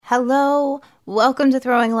Hello, welcome to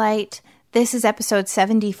Throwing Light. This is episode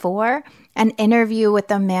 74, an interview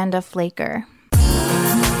with Amanda Flaker.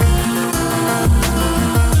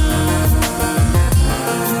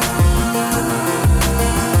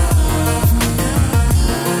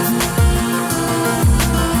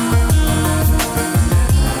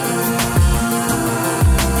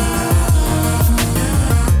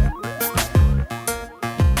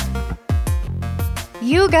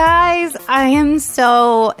 You guys, I am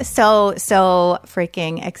so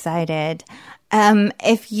freaking excited.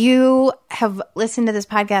 If you have listened to this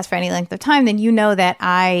podcast for any length of time, then you know that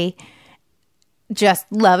I just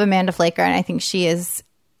love Amanda Flaker, and I think she is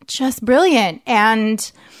just brilliant.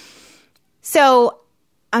 And so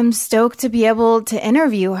I'm stoked to be able to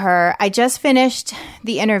interview her. I just finished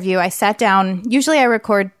the interview. I sat down. Usually I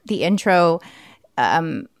record the intro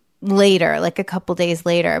later, like a couple days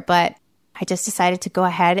later, but I just decided to go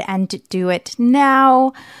ahead and do it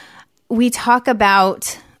now. We talk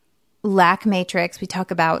about lack matrix. We talk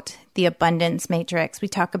about the abundance matrix. We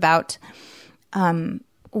talk about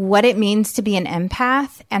what it means to be an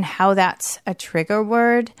empath and how that's a trigger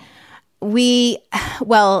word.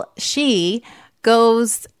 She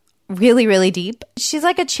goes really, really deep. She's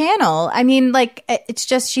like a channel. I mean, like, it's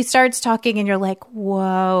just, she starts talking and you're like,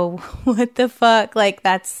 whoa, what the fuck? Like,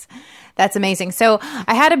 that's amazing. So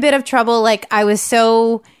I had a bit of trouble. Like, I was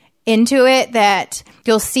so into it that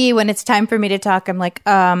you'll see when it's time for me to talk, I'm like,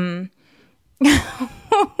 what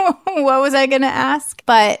was I going to ask?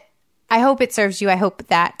 But I hope it serves you. I hope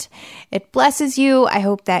that it blesses you. I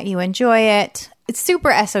hope that you enjoy it. It's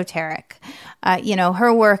super esoteric.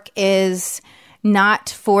 Her work is not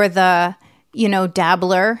for the,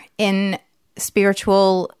 dabbler in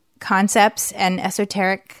spiritual concepts and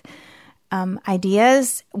esoteric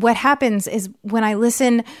ideas. What happens is when I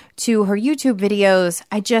listen to her YouTube videos,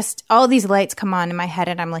 all these lights come on in my head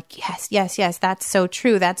and I'm like, yes, that's so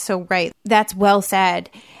true. That's so right. That's well said.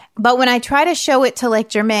 But when I try to show it to like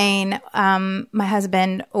Jermaine, my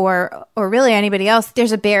husband, or really anybody else,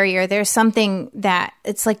 there's a barrier. There's something that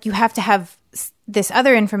it's like you have to have this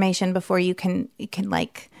other information before you can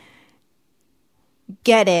like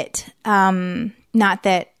get it. Not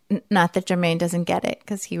that Jermaine doesn't get it,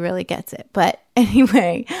 because he really gets it. But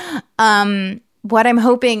anyway, what I'm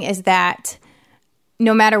hoping is that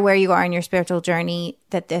no matter where you are in your spiritual journey,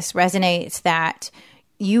 that this resonates, that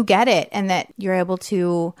you get it, and that you're able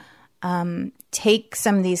to take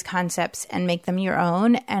some of these concepts and make them your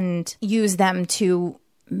own and use them to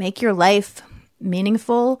make your life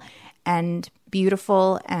meaningful and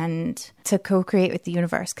beautiful and to co-create with the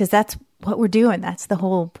universe, because that's what we're doing. That's the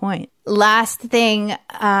whole point. Last thing,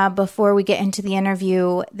 before we get into the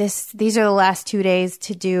interview, these are the last 2 days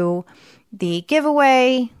to do the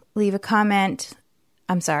giveaway. Leave a comment.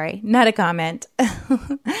 I'm sorry, not a comment.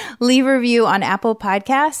 Leave a review on Apple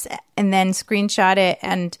Podcasts and then screenshot it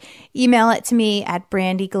and email it to me at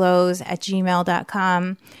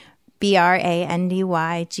brandyglows@gmail.com.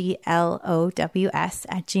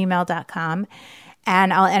 brandyglows@gmail.com.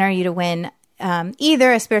 And I'll enter you to win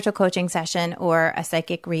either a spiritual coaching session or a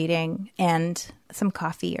psychic reading and some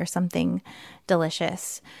coffee or something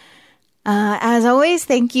delicious. As always,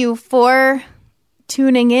 thank you for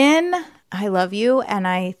tuning in. I love you and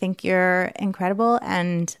I think you're incredible,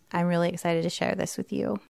 and I'm really excited to share this with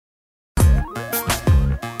you.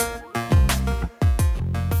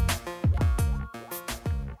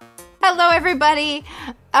 Hello, everybody.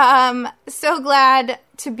 So glad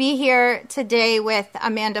to be here today with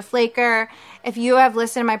Amanda Flaker. If you have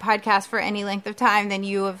listened to my podcast for any length of time, then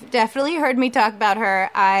you have definitely heard me talk about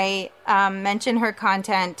her. I mention her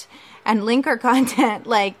content and link her content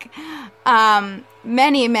like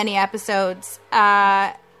many episodes.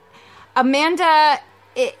 Amanda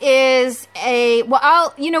is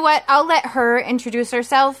I'll let her introduce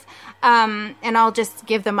herself, and I'll just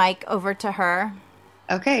give the mic over to her.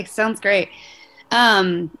 Okay, sounds great.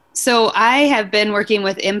 So I have been working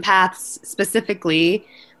with empaths specifically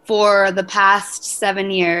for the past 7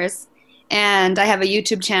 years, and I have a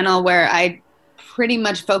YouTube channel where I pretty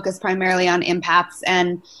much focus primarily on empaths,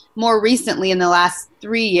 and more recently in the last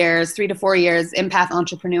 3 to 4 years, empath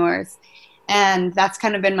entrepreneurs. And that's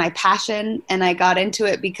kind of been my passion, and I got into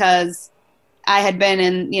it because I had been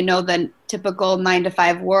in, the typical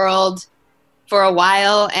 9-to-5 world for a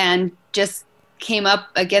while and just came up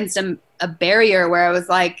against a barrier where I was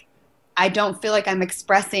like, I don't feel like I'm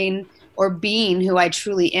expressing or being who I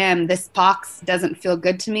truly am. This box doesn't feel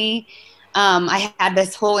good to me. I had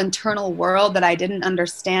this whole internal world that I didn't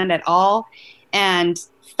understand at all and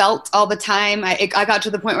felt all the time. I got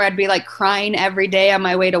to the point where I'd be like crying every day on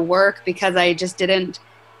my way to work because I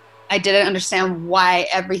I didn't understand why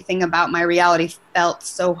everything about my reality felt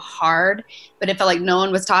so hard, but it felt like no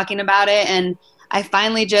one was talking about it. And I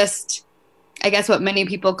finally just, I guess what many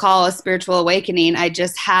people call a spiritual awakening, I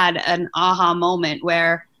just had an aha moment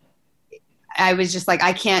where I was just like,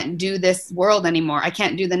 I can't do this world anymore. I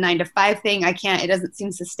can't do the 9-to-5 thing. I can't, it doesn't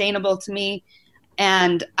seem sustainable to me.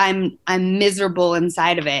 And I'm miserable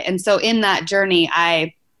inside of it. And so in that journey,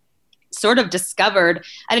 I sort of discovered,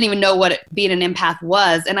 I didn't even know what being an empath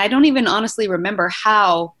was. And I don't even honestly remember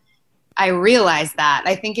how I realized that.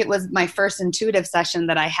 I think it was my first intuitive session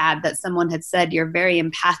that I had that someone had said, you're very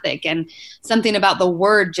empathic, and something about the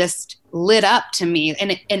word just lit up to me,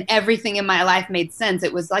 and everything in my life made sense.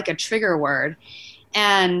 It was like a trigger word.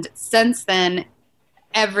 And since then,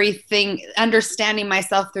 everything, understanding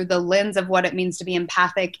myself through the lens of what it means to be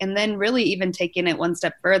empathic, and then really even taking it one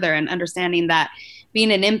step further and understanding that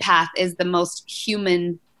being an empath is the most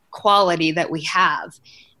human quality that we have.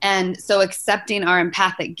 And so accepting our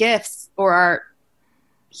empathic gifts or our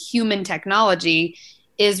human technology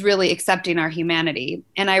is really accepting our humanity.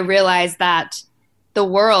 And I realized that the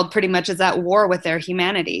world pretty much is at war with their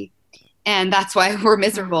humanity. And that's why we're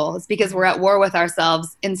miserable. It's because we're at war with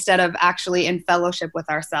ourselves instead of actually in fellowship with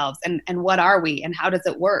ourselves. And what are we and how does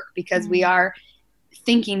it work? Because we are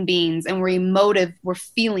thinking beings, and we're emotive, we're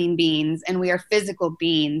feeling beings, and we are physical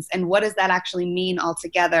beings. And what does that actually mean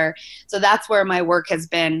altogether? So that's where my work has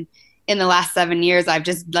been in the last 7 years. I've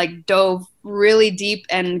just like dove really deep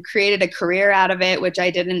and created a career out of it, which I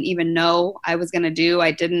didn't even know I was going to do.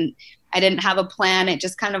 I didn't have a plan. It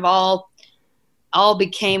just kind of all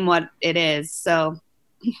became what it is. So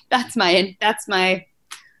that's my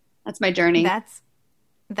journey.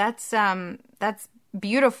 That's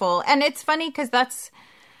beautiful. And it's funny because that's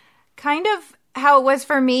kind of how it was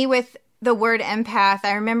for me with the word empath.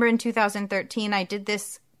 I remember in 2013, I did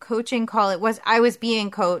this coaching call. I was being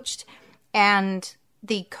coached, and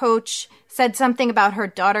the coach said something about her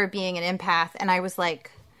daughter being an empath. And I was like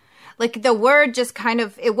the word just kind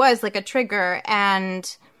of, it was like a trigger.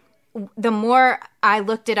 And the more I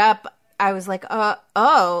looked it up, I was like,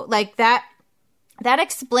 like that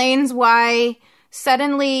explains why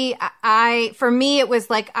suddenly for me, it was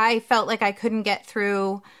like, I felt like I couldn't get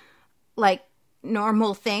through like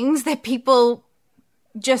normal things that people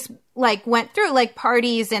just like went through, like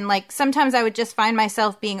parties. And like, sometimes I would just find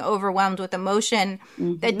myself being overwhelmed with emotion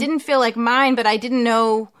that didn't feel like mine, but I didn't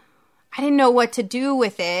know what to do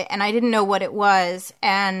with it. And I didn't know what it was.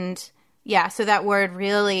 And yeah, so that word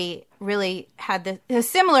really, really had a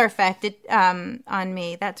similar effect on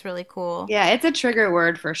me. That's really cool. Yeah, it's a trigger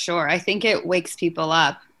word for sure. I think it wakes people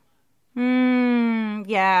up.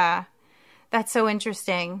 Yeah, that's so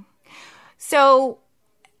interesting. So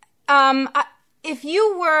if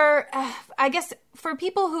you were, I guess for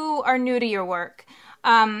people who are new to your work,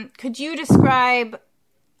 could you describe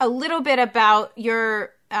a little bit about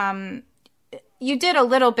your you did a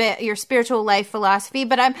little bit your spiritual life philosophy,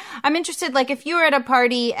 but I'm interested, like if you were at a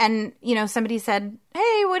party and, you know, somebody said,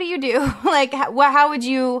 "Hey, what do you do?" Like, how would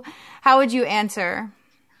you answer?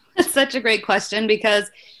 That's such a great question, because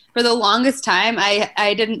for the longest time,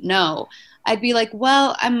 I didn't know. I'd be like,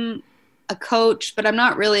 well, I'm a coach, but I'm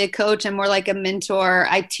not really a coach. I'm more like a mentor.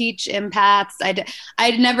 I teach empaths.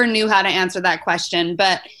 I never knew how to answer that question.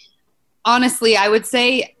 But honestly, I would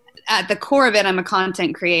say at the core of it, I'm a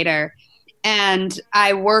content creator. And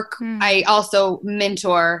I also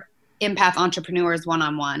mentor empath entrepreneurs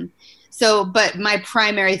one-on-one. So, but my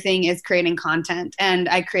primary thing is creating content, and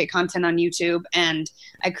I create content on YouTube, and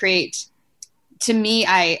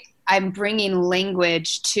I'm bringing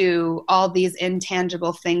language to all these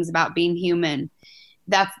intangible things about being human.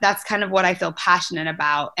 That's kind of what I feel passionate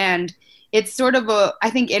about. And it's sort of I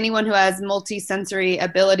think anyone who has multi-sensory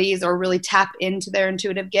abilities or really tap into their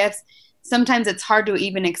intuitive gifts, sometimes it's hard to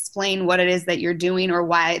even explain what it is that you're doing or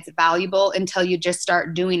why it's valuable until you just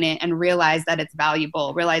start doing it and realize that it's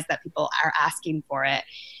valuable, realize that people are asking for it.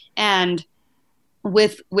 And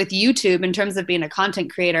with YouTube, in terms of being a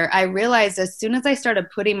content creator, I realized as soon as I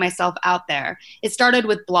started putting myself out there, it started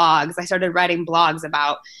with blogs. I started writing blogs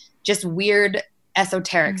about just weird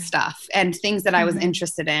esoteric stuff and things that I was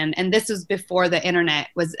interested in. And this was before the internet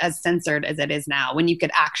was as censored as it is now, when you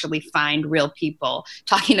could actually find real people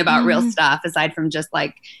talking about real stuff, aside from just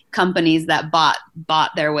like companies that bought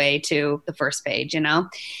their way to the first page, you know?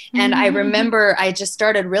 And I remember I just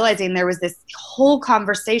started realizing there was this whole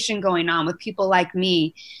conversation going on with people like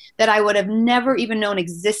me that I would have never even known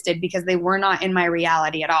existed because they were not in my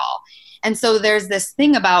reality at all. And so there's this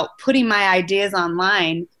thing about putting my ideas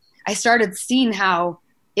online. I started seeing how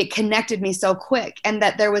it connected me so quick, and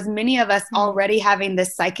that there was many of us already having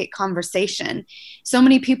this psychic conversation. So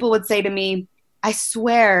many people would say to me, I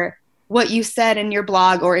swear what you said in your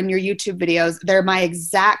blog or in your YouTube videos, they're my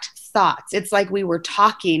exact thoughts. It's like we were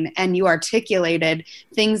talking and you articulated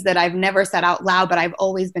things that I've never said out loud, but I've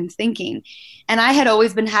always been thinking. And I had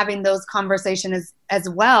always been having those conversations as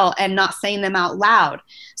well and not saying them out loud.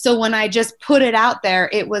 So when I just put it out there,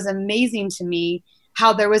 it was amazing to me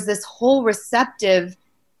how there was this whole receptive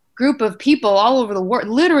group of people all over the world,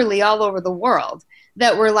 literally all over the world,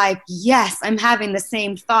 that were like, yes, I'm having the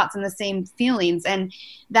same thoughts and the same feelings. And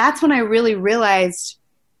that's when I really realized,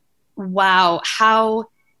 wow, how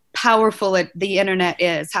powerful the internet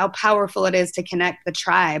is, how powerful it is to connect the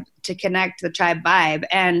tribe vibe,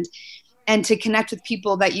 and to connect with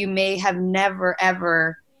people that you may have never,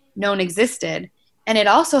 ever known existed. And it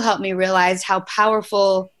also helped me realize how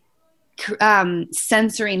powerful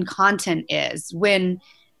censoring content is when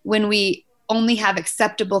we only have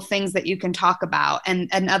acceptable things that you can talk about,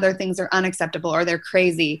 and other things are unacceptable or they're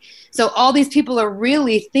crazy. So all these people are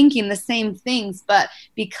really thinking the same things, but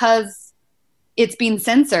because it's being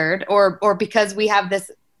censored, or because we have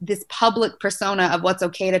this public persona of what's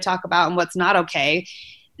okay to talk about and what's not okay,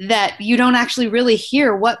 that you don't actually really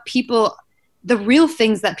hear the real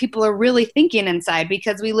things that people are really thinking inside,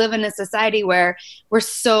 because we live in a society where we're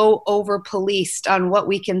so over policed on what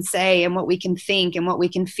we can say and what we can think and what we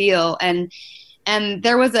can feel. And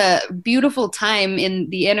there was a beautiful time in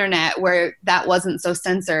the internet where that wasn't so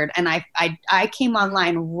censored. And I came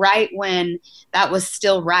online right when that was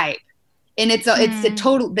still ripe. And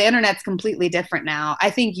the internet's completely different now.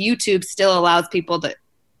 I think YouTube still allows people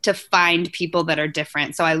to find people that are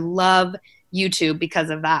different. So I love YouTube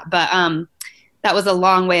because of that. But, that was a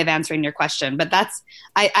long way of answering your question, but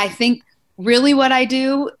I think really what I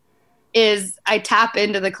do is I tap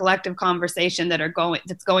into the collective conversation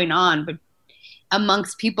that's going on, but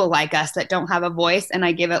amongst people like us that don't have a voice, and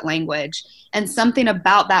I give it language. And something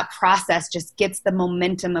about that process just gets the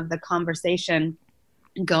momentum of the conversation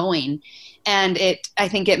going. And I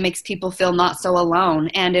think it makes people feel not so alone.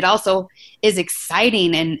 And it also is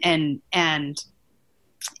exciting and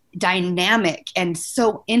dynamic and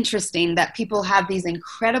so interesting that people have these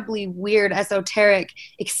incredibly weird esoteric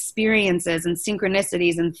experiences and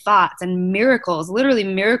synchronicities and thoughts and miracles, literally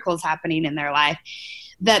miracles happening in their life,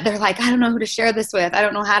 that they're like, I don't know who to share this with, I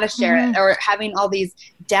don't know how to share it, or having all these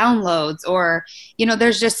downloads, or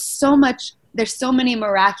there's so many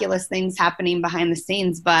miraculous things happening behind the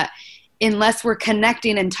scenes, but unless we're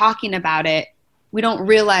connecting and talking about it, we don't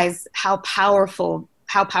realize how powerfully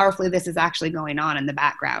this is actually going on in the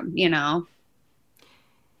background,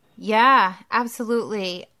 Yeah,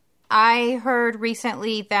 absolutely. I heard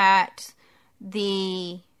recently that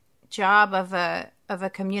the job of a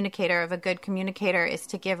communicator, of a good communicator, is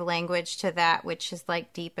to give language to that which is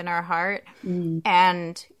like deep in our heart.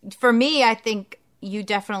 And for me, I think you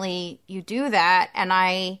do that. And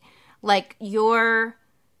I like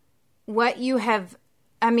what you have,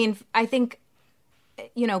 I think,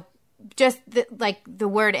 just the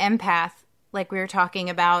word empath, like we were talking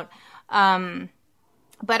about.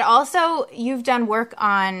 But also you've done work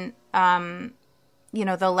on,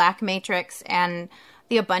 the lack matrix and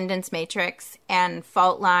the abundance matrix and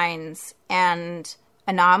fault lines and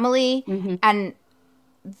anomaly. And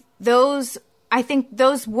I think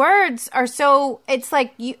those words are so, it's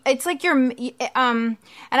like you're, and I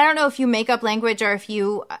don't know if you make up language or if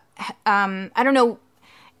you, I don't know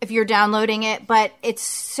if you're downloading it, but it's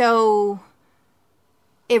so,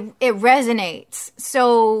 it resonates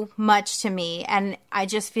so much to me. And I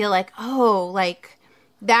just feel like,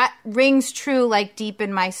 that rings true, like deep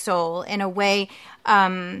in my soul in a way,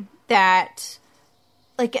 that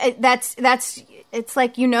like, that's, it's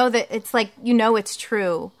like, that it's like, it's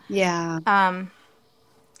true. Yeah.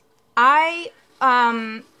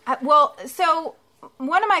 Well, so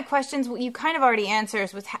one of my questions you kind of already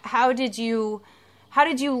answered was how did you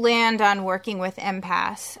land on working with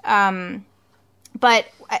empaths? But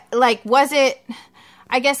like, was it,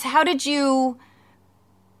 I guess, how did you,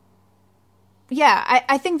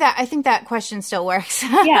 I think that question still works.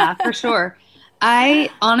 Yeah, for sure.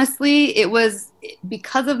 It was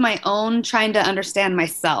because of my own trying to understand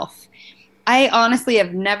myself. I honestly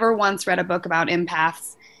have never once read a book about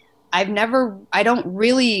empaths. I don't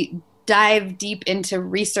really dive deep into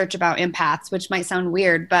research about empaths, which might sound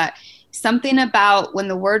weird, but something about when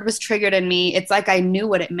the word was triggered in me, it's like I knew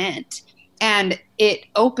what it meant. And it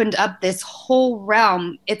opened up this whole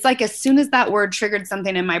realm. It's like as soon as that word triggered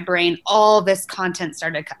something in my brain, all this content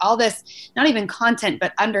started, all this, not even content,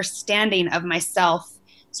 but understanding of myself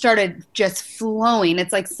started just flowing.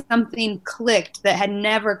 It's like something clicked that had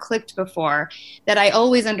never clicked before, that I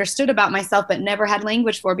always understood about myself but never had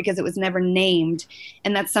language for because it was never named.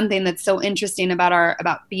 And that's something that's so interesting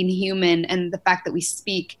about being human, and the fact that we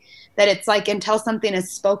speak, that it's like until something is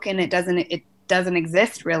spoken, it doesn't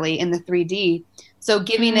exist really in the 3D. So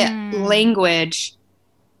giving it language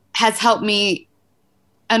has helped me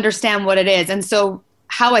understand what it is. And so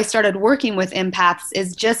how I started working with empaths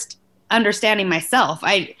is just understanding myself.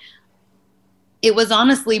 It was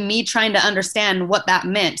honestly me trying to understand what that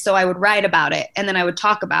meant. So I would write about it, and then I would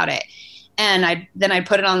talk about it, and I'd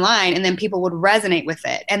put it online, and then people would resonate with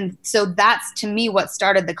it. And so that's, to me, what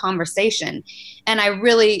started the conversation. And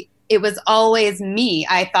it was always me.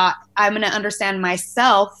 I thought, I'm going to understand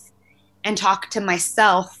myself and talk to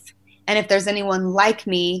myself. And if there's anyone like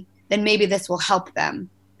me, then maybe this will help them.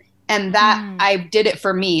 And that I did it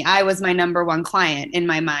for me. I was my number one client in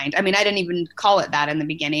my mind. I mean, I didn't even call it that in the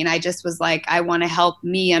beginning. I just was like, I want to help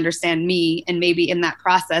me understand me. And maybe in that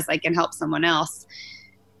process, I can help someone else.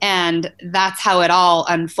 And that's how it all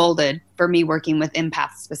unfolded for me, working with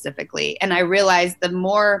empaths specifically. And I realized the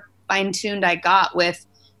more fine-tuned I got with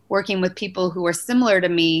working with people who were similar to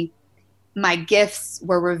me, my gifts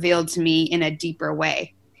were revealed to me in a deeper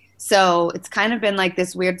way. So it's kind of been like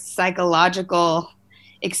this weird psychological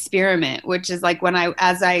experiment, which is like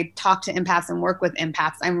as I talk to empaths and work with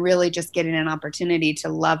empaths, I'm really just getting an opportunity to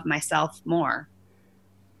love myself more.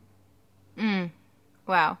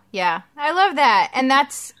 Wow. Yeah. I love that. And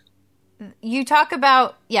you talk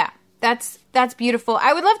about, that's beautiful.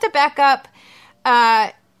 I would love to back up.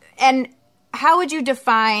 And how would you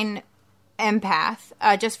define empath,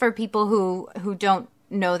 just for people who don't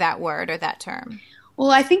know that word or that term?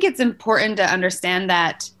 Well, I think it's important to understand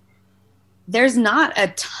that there's not a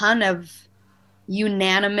ton of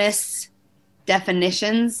unanimous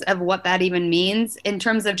definitions of what that even means in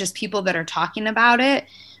terms of just people that are talking about it.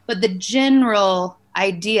 But the general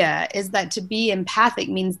idea is that to be empathic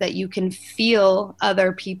means that you can feel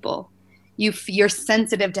other people. You're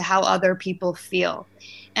sensitive to how other people feel.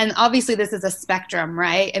 And obviously this is a spectrum,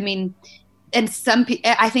 right? I mean, and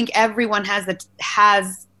I think everyone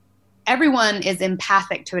everyone is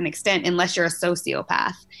empathic to an extent, unless you're a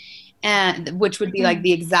sociopath, and which would be like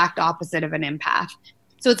the exact opposite of an empath.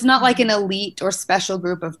 So it's not like an elite or special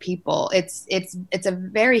group of people. It's a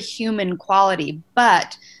very human quality,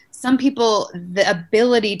 but some people, the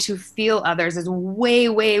ability to feel others is way,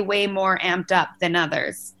 way, way more amped up than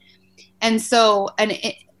others. And so,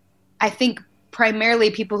 I think primarily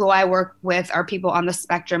people who I work with are people on the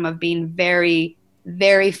spectrum of being very,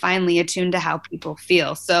 very finely attuned to how people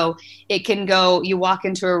feel. So it can go, you walk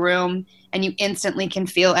into a room and you instantly can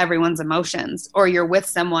feel everyone's emotions, or you're with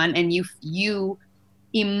someone and you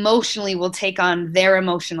emotionally will take on their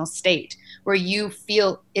emotional state, where you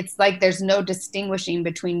feel it's like there's no distinguishing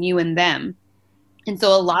between you and them. And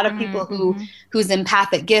so a lot of people whose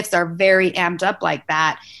empathic gifts are very amped up like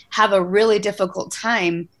that have a really difficult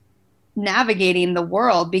time navigating the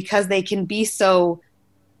world, because they can be so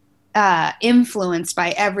influenced by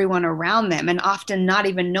everyone around them, and often not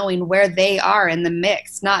even knowing where they are in the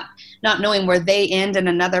mix, not knowing where they end and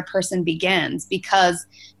another person begins, because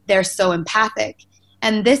they're so empathic.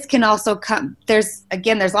 And this can also come, there's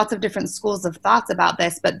lots of different schools of thoughts about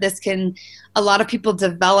this, but a lot of people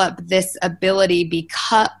develop this ability,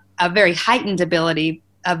 because a very heightened ability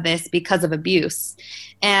of this, because of abuse.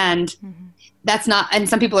 And and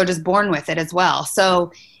some people are just born with it as well.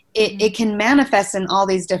 So it can manifest in all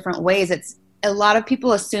these different ways. A lot of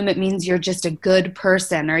people assume it means you're just a good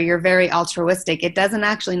person or you're very altruistic. It doesn't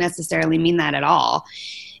actually necessarily mean that at all.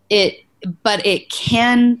 But it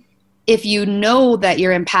can, if you know that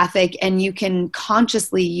you're empathic and you can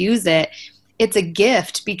consciously use it, it's a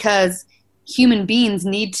gift, because human beings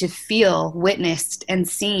need to feel witnessed and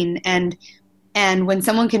seen. And when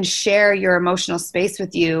someone can share your emotional space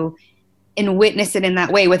with you and witness it in that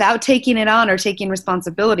way without taking it on or taking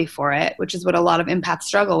responsibility for it, which is what a lot of empaths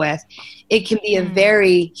struggle with, it can be a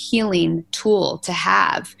very healing tool to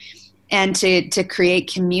have, and to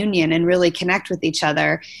create communion and really connect with each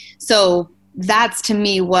other. So that's, to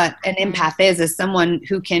me, what an empath is someone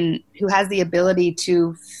who has the ability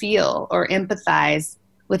to feel or empathize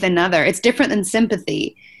with another. It's different than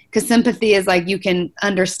sympathy, because sympathy is like you can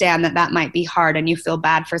understand that might be hard and you feel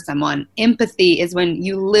bad for someone. Empathy is when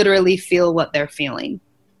you literally feel what they're feeling.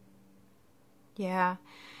 Yeah.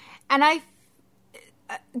 And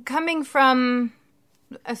coming from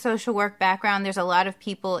a social work background, there's a lot of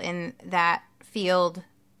people in that field,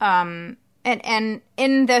 and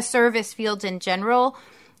in the service fields in general,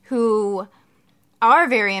 who are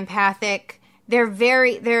very empathic. They're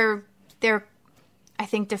I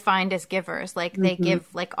think, defined as givers. Like they give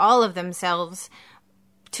like all of themselves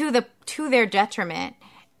to their detriment.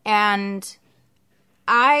 And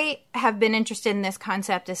I have been interested in this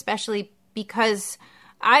concept, especially because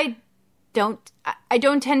I don't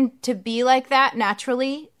tend to be like that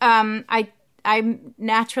naturally. I'm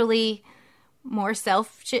naturally more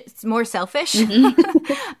selfish.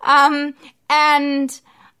 And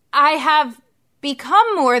I have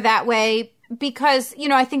become more that way because,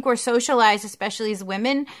 I think we're socialized, especially as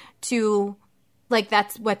women, to like,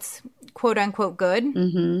 that's what's quote unquote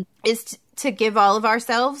good is to give all of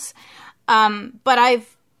ourselves. But I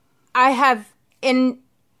have, in,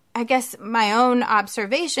 I guess, my own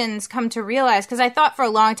observations, come to realize, because I thought for a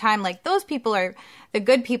long time, like, those people are the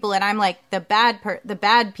good people and I'm like the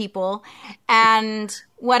bad people. And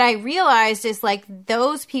what I realized is, like,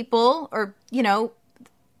 those people, or,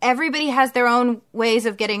 everybody has their own ways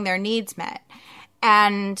of getting their needs met.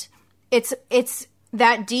 And it's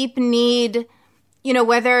that deep need,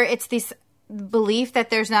 whether it's this belief that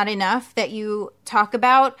there's not enough that you talk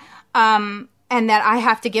about, and that I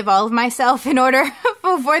have to give all of myself in order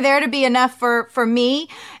for there to be enough for me.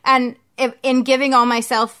 And in giving all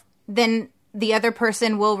myself, then the other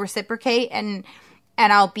person will reciprocate, and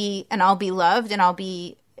I'll be loved, and I'll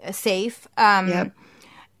be safe. Yep.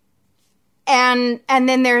 And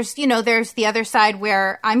then there's the other side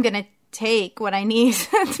where I'm going to take what I need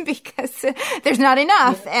because there's not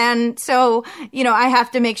enough. Yeah. And so, I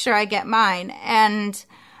have to make sure I get mine. And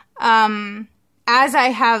I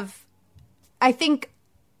think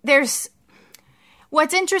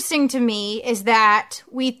what's interesting to me is that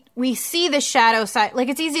we see the shadow side. Like,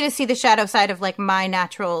 it's easy to see the shadow side of, like, my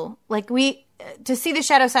natural, like, to see the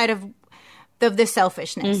shadow side of the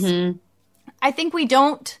selfishness. I think we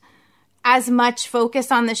don't as much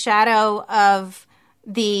focus on the shadow of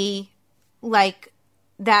the, like,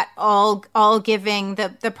 that all giving,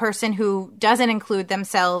 the person who doesn't include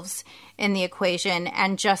themselves in the equation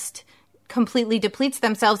and just completely depletes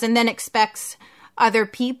themselves and then expects other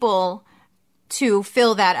people to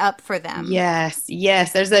fill that up for them. Yes.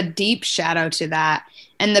 There's a deep shadow to that.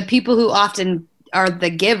 And the people who often are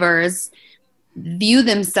the givers view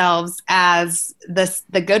themselves as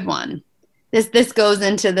the good one. This goes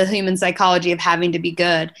into the human psychology of having to be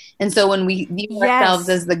good. And so when we view ourselves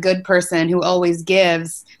as the good person who always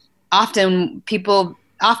gives, often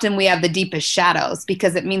we have the deepest shadows,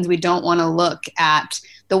 because it means we don't want to look at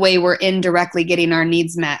the way we're indirectly getting our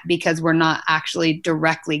needs met because we're not actually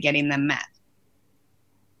directly getting them met.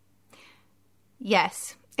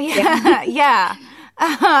 Yes. Yeah.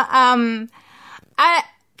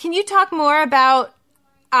 Can you talk more about,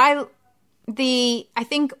 I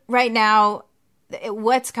think right now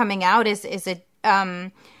what's coming out is a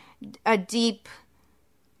deep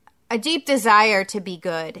desire to be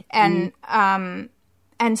good. And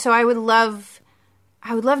so I would love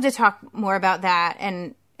to talk more about that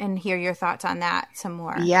and hear your thoughts on that some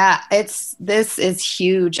more. Yeah, this is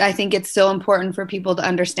huge. I think it's so important for people to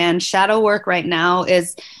understand. Shadow work right now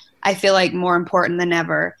is, I feel like, more important than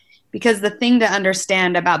ever, because the thing to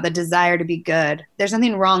understand about the desire to be good, there's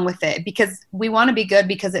nothing wrong with it, because we want to be good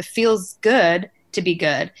because it feels good to be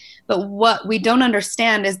good. But what we don't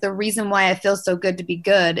understand is the reason why it feels so good to be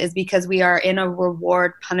good is because we are in a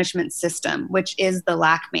reward punishment system, which is the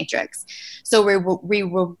lack matrix. So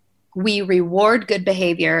we reward good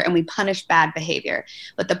behavior and we punish bad behavior.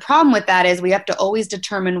 But the problem with that is we have to always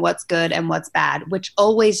determine what's good and what's bad, which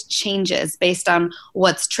always changes based on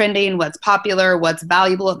what's trending, what's popular, what's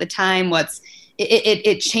valuable at the time,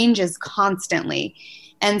 it changes constantly.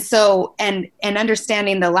 And so, and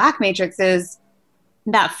understanding the lack matrix is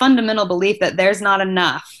that fundamental belief that there's not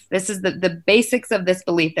enough. This is the basics of this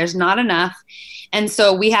belief. There's not enough. And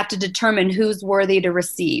so we have to determine who's worthy to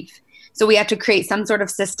receive. So we have to create some sort of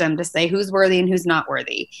system to say who's worthy and who's not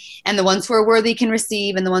worthy. And the ones who are worthy can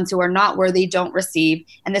receive, and the ones who are not worthy don't receive.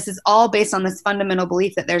 And this is all based on this fundamental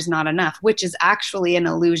belief that there's not enough, which is actually an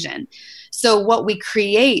illusion. So what we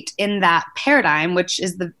create in that paradigm, which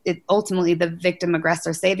is ultimately the victim,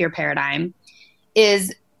 aggressor, savior paradigm,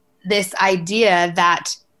 is this idea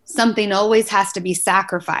that something always has to be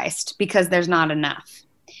sacrificed because there's not enough.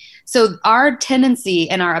 So our tendency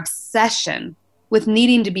and our obsession with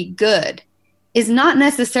needing to be good is not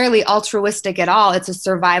necessarily altruistic at all. It's a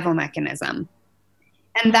survival mechanism.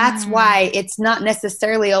 And that's why it's not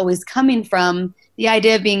necessarily always coming from the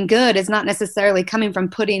idea of being good, is not necessarily coming from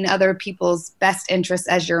putting other people's best interests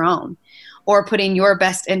as your own, or putting your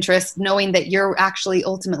best interest knowing that you're actually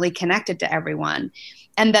ultimately connected to everyone.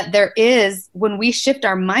 And that there is, when we shift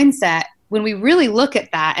our mindset, when we really look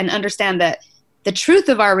at that and understand that the truth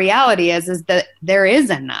of our reality is that there is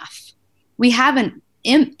enough. We haven't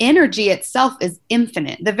energy itself is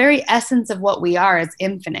infinite. The very essence of what we are is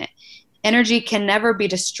infinite. Energy can never be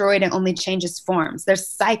destroyed. It only changes forms. There's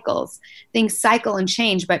cycles. Things cycle and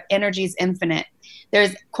change, but energy is infinite.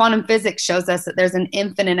 There's quantum physics shows us that there's an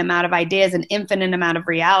infinite amount of ideas, an infinite amount of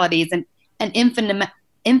realities, and an infinite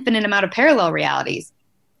amount of parallel realities.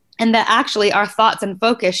 And that actually our thoughts and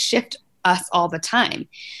focus shift us all the time.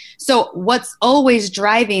 So what's always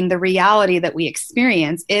driving the reality that we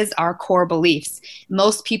experience is our core beliefs.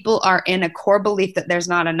 Most people are in a core belief that there's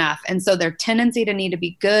not enough. And so their tendency to need to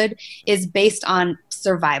be good is based on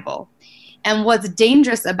survival. And what's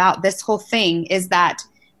dangerous about this whole thing is that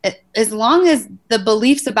as long as the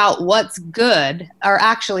beliefs about what's good are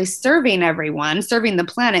actually serving everyone, serving the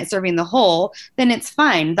planet, serving the whole, then it's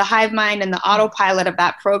fine. The hive mind and the autopilot of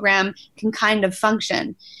that program can kind of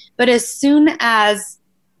function. But as soon as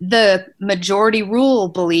the majority rule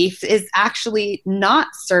belief is actually not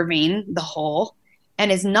serving the whole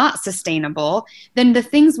and is not sustainable, then the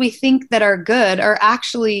things we think that are good are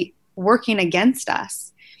actually working against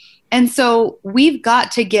us. And so we've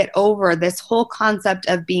got to get over this whole concept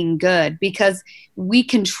of being good, because we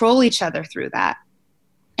control each other through that.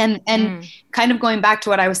 And kind of going back to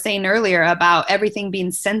what I was saying earlier about everything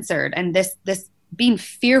being censored and this being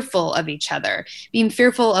fearful of each other, being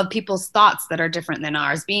fearful of people's thoughts that are different than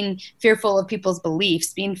ours, being fearful of people's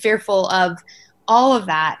beliefs, being fearful of all of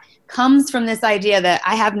that comes from this idea that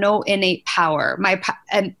I have no innate power.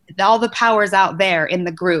 And all the power's out there in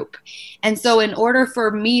the group. And so in order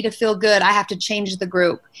for me to feel good, I have to change the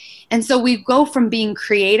group. And so we go from being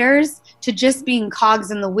creators to just being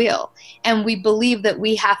cogs in the wheel. And we believe that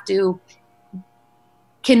we have to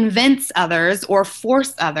convince others or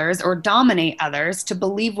force others or dominate others to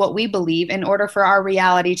believe what we believe in order for our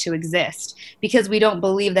reality to exist, because we don't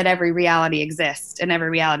believe that every reality exists and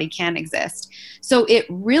every reality can exist. So it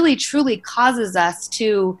really truly causes us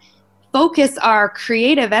to focus our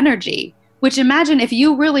creative energy, which imagine if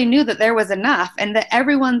you really knew that there was enough and that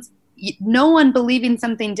no one believing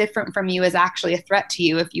something different from you is actually a threat to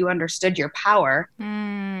you if you understood your power,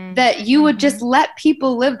 that you would just let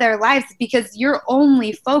people live their lives, because your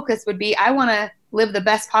only focus would be, I want to live the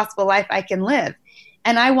best possible life I can live.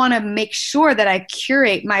 And I want to make sure that I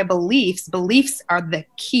curate my beliefs. Beliefs are the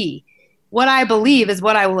key. What I believe is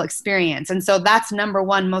what I will experience. And so that's number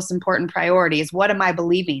one most important priority is, what am I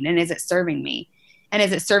believing? And is it serving me? And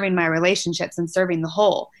is it serving my relationships and serving the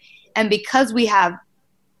whole? And because we have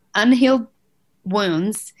unhealed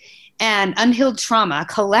wounds and unhealed trauma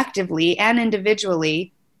collectively and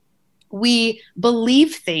individually, we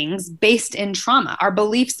believe things based in trauma. Our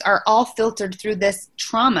beliefs are all filtered through this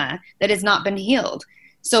trauma that has not been healed.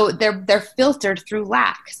 So they're filtered through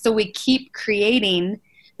lack. So we keep creating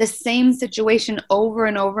the same situation over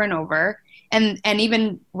and over and over. And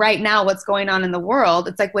even right now, what's going on in the world,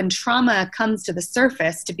 it's like when trauma comes to the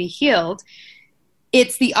surface to be healed,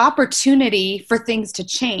 it's the opportunity for things to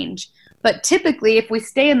change. But typically, if we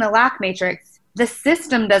stay in the lack matrix, the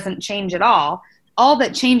system doesn't change at all. All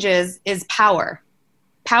that changes is power.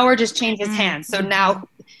 Power just changes hands. So now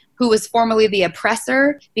who was formerly the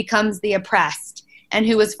oppressor becomes the oppressed, and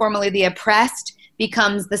who was formerly the oppressed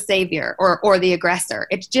becomes the savior or the aggressor.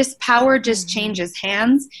 It's just power just changes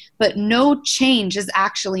hands, but no change is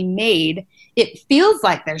actually made. It feels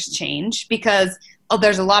like there's change because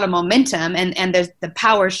there's a lot of momentum and there's the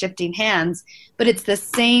power shifting hands, but it's the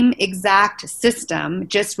same exact system,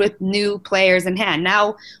 just with new players in hand.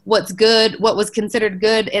 Now what's good, what was considered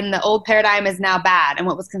good in the old paradigm is now bad, and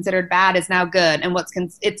what was considered bad is now good. And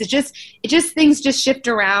it's just things just shift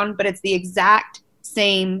around, but it's the exact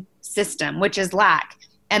same system, which is lack.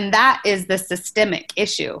 And that is the systemic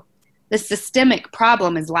issue. The systemic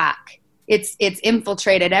problem is lack. It's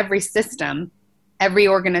infiltrated every system, every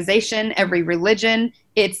organization, every religion.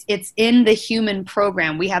 It's in the human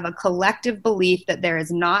program. We have a collective belief that there is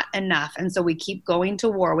not enough. And so we keep going to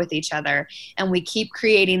war with each other, and we keep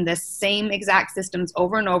creating the same exact systems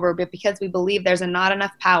over and over, but because we believe there's not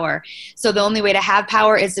enough power. So the only way to have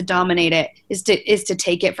power is to dominate it, is to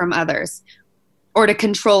take it from others, or to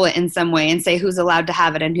control it in some way and say who's allowed to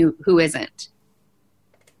have it and who isn't.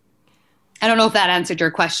 I don't know if that answered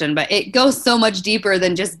your question, but it goes so much deeper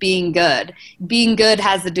than just being good. Being good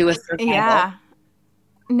has to do with survival. Yeah.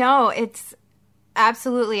 No, it's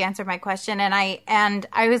absolutely answered my question. And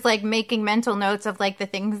I was like making mental notes of like the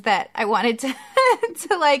things that I wanted to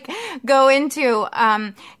to like go into.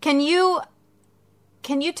 Can you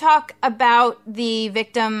talk about the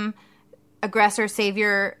victim, aggressor,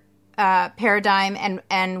 savior paradigm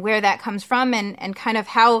and where that comes from, and kind of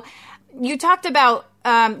how you talked about,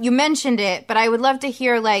 you mentioned it, but I would love to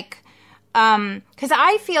hear like, because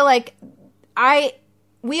I feel like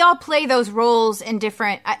we all play those roles in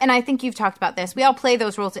different, and I think you've talked about this. We all play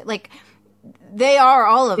those roles. Like, they are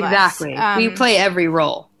all of us. Exactly. We play every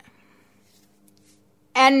role.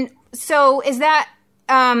 And so is that,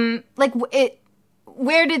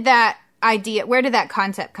 where did that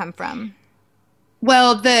concept come from?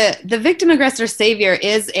 Well, the victim, aggressor, savior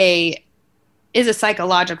is a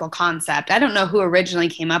psychological concept. I don't know who originally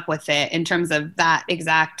came up with it in terms of that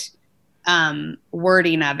exact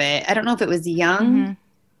wording of it. I don't know if it was Jung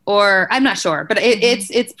or I'm not sure, but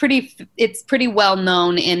it's pretty well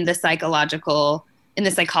known in the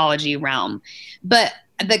psychology realm. But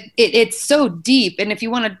it's so deep, and if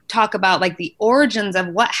you want to talk about like the origins of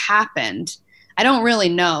what happened, I don't really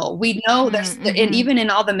know. We know there's, and even in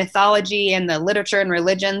all the mythology and the literature and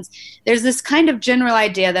religions, there's this kind of general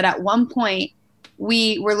idea that at one point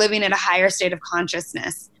we were living at a higher state of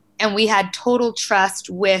consciousness, and we had total trust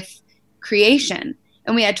with creation,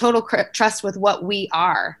 and we had total trust with what we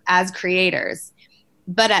are as creators.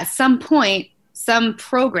 But at some point, some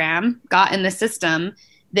program got in the system,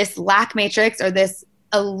 this lack matrix or this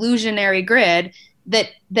illusionary grid that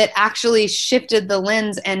actually shifted the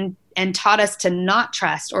lens and taught us to not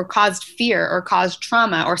trust, or caused fear, or caused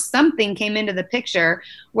trauma, or something came into the picture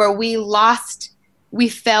where we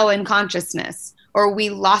fell in consciousness, or we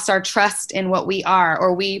lost our trust in what we are,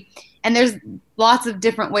 and there's lots of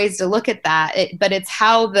different ways to look at that, but it's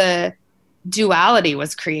how the duality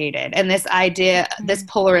was created, and this idea, this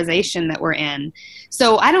polarization that we're in.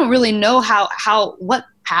 So I don't really know what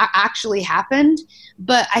actually happened,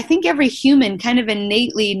 but I think every human kind of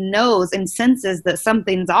innately knows and senses that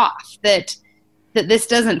something's off, that this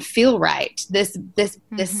doesn't feel right, this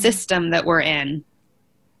system that we're in,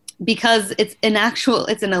 because it's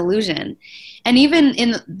an illusion. And even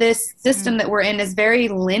in this system that we're in is very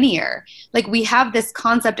linear. Like, we have this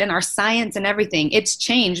concept in our science and everything. It's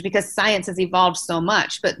changed because science has evolved so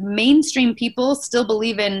much, but mainstream people still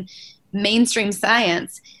believe in mainstream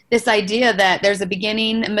science, this idea that there's a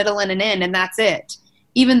beginning, a middle, and an end, and that's it.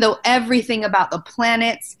 Even though everything about the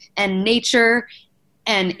planets and nature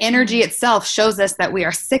and energy itself shows us that we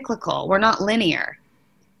are cyclical. We're not linear.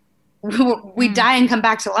 We die and come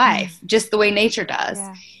back to life, just the way nature does.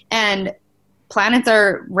 Yeah. And planets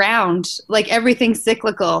are round, like everything's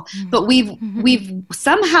cyclical. But we've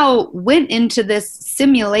somehow went into this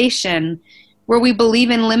simulation where we believe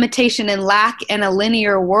in limitation and lack and a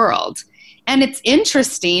linear world. And it's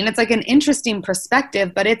interesting. It's like an interesting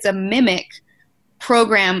perspective, but it's a mimic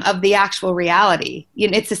program of the actual reality.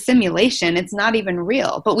 It's a simulation. It's not even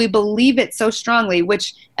real, but we believe it so strongly,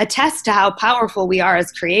 which attests to how powerful we are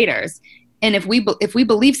as creators. And if we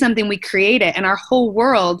believe something, we create it, and our whole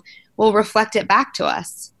world will reflect it back to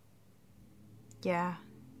us. Yeah.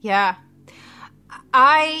 Yeah.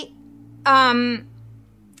 I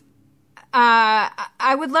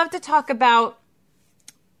would love to talk about,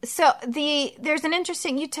 so there's an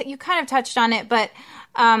interesting, you kind of touched on it, but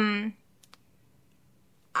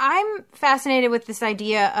I'm fascinated with this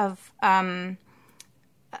idea of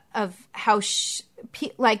how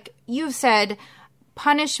like you've said,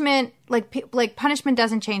 punishment, like punishment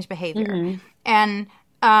doesn't change behavior. And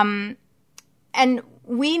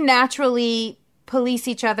we naturally police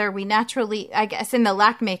each other. We naturally, I guess, in the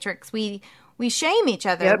lack matrix, we shame each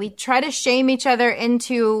other. Yep. We try to shame each other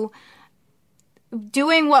into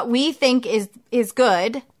doing what we think is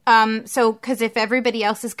good. So, because if everybody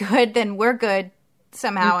else is good, then we're good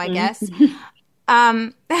somehow, I guess.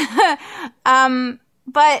 But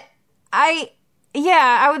I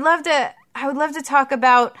would love to talk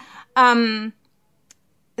about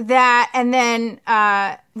that, and then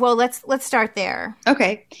let's start there.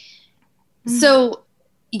 Okay. So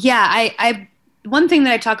I one thing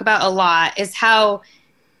that I talk about a lot is how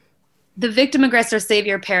the victim, aggressor,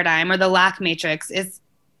 savior paradigm, or the lack matrix, is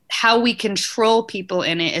how we control people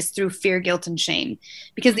in it is through fear, guilt, and shame.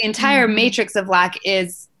 Because the entire matrix of lack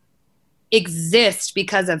exists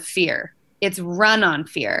because of fear. It's run on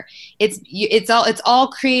fear. It's all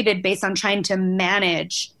created based on trying to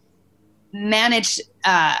manage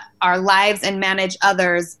our lives and manage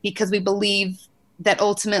others, because we believe that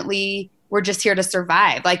ultimately we're just here to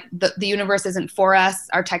survive. Like the universe isn't for us.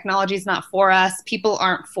 Our technology is not for us. People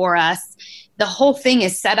aren't for us. The whole thing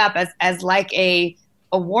is set up as like a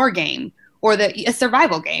war game, or a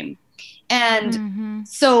survival game. And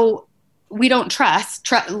so we don't trust.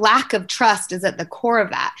 Lack of trust is at the core of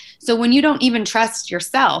that. So when you don't even trust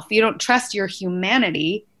yourself, you don't trust your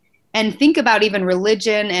humanity, and think about even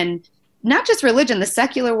religion, and not just religion, the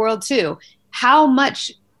secular world too, how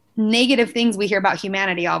much negative things we hear about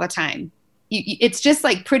humanity all the time. It's just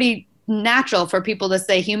like pretty natural for people to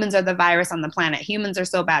say humans are the virus on the planet. Humans are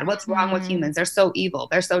so bad. What's wrong with humans? They're so evil.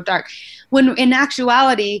 They're so dark. When in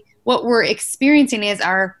actuality, what we're experiencing is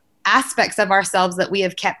our aspects of ourselves that we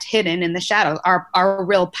have kept hidden in the shadow, our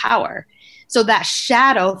real power. So that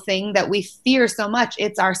shadow thing that we fear so much,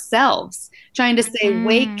 it's ourselves trying to say,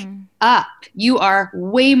 wake up. You are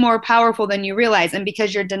way more powerful than you realize. And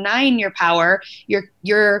because you're denying your power,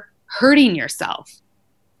 you're hurting yourself.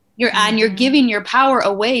 And you're giving your power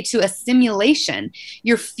away to a simulation.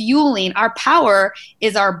 You're fueling. Our power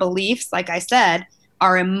is our beliefs, like I said,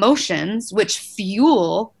 our emotions, which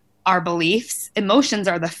fuel our beliefs. Emotions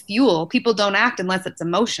are the fuel. People don't act unless it's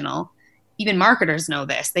emotional. Even marketers know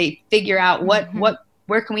this. They figure out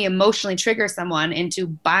where can we emotionally trigger someone into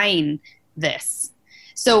buying this.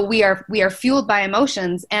 So we are fueled by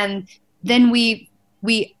emotions, and then we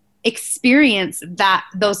experience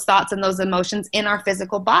those thoughts and those emotions in our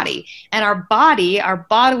physical body. And our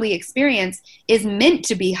bodily experience is meant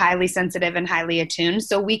to be highly sensitive and highly attuned,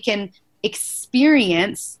 so we can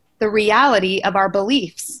experience the reality of our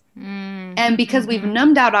beliefs. And because we've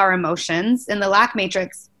numbed out our emotions in the lack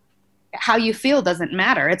matrix, how you feel doesn't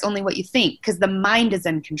matter. It's only what you think, because the mind is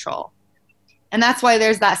in control. And that's why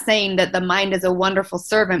there's that saying that the mind is a wonderful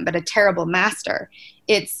servant, but a terrible master.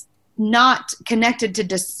 It's not connected to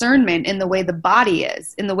discernment in the way the body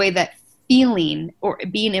is, in the way that feeling or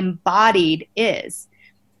being embodied is.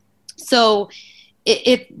 So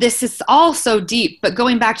this is all so deep, but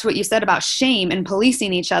going back to what you said about shame and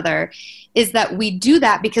policing each other, is that we do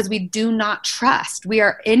that because we do not trust. We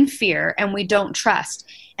are in fear and we don't trust.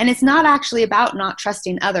 And it's not actually about not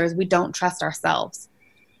trusting others. We don't trust ourselves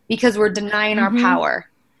because we're denying our power.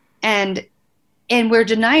 And we're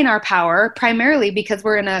denying our power primarily because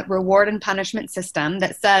we're in a reward and punishment system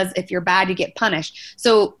that says if you're bad, you get punished.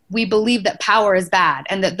 So we believe that power is bad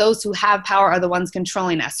and that those who have power are the ones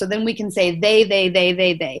controlling us. So then we can say they,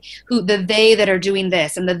 who the they that are doing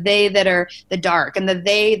this, and the they that are the dark, and the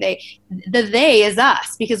they is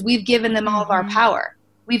us, because we've given them all of our power.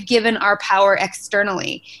 We've given our power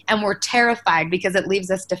externally, and we're terrified because it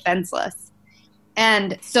leaves us defenseless.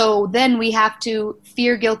 And so then we have to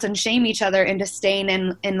fear, guilt, and shame each other into staying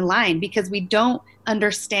in line, because we don't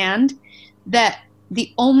understand that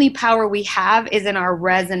the only power we have is in our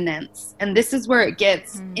resonance. And this is where it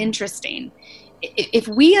gets interesting. If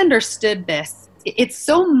we understood this, it's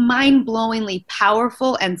so mind-blowingly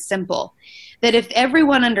powerful and simple that if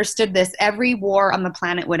everyone understood this, every war on the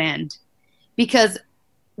planet would end. Because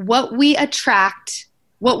what we attract,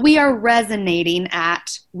 what we are resonating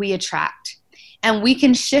at, we attract. And we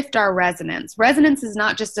can shift our resonance. Resonance is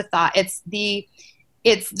not just a thought. It's the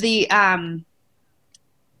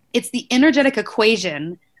energetic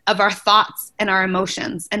equation of our thoughts and our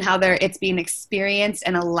emotions and how it's being experienced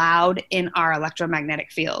and allowed in our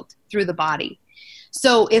electromagnetic field through the body.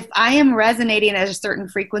 So if I am resonating at a certain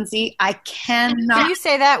frequency, I cannot. Can you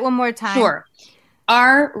say that one more time? Sure.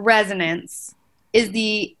 Our resonance is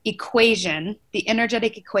the equation, the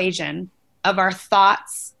energetic equation of our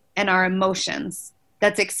thoughts and our emotions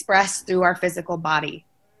that's expressed through our physical body.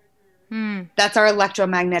 That's our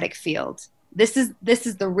electromagnetic field. This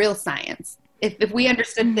is the real science. If we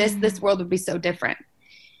understood this world would be so different.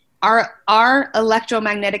 Our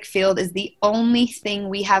electromagnetic field is the only thing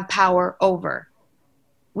we have power over.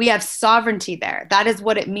 We have sovereignty there. That is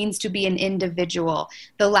what it means to be an individual.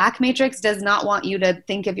 The lack matrix does not want you to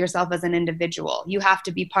think of yourself as an individual. You have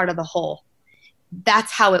to be part of the whole.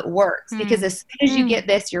 That's how it works, because as soon as you get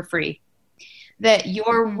this, you're free. That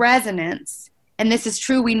your resonance, and this is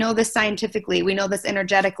true, we know this scientifically, we know this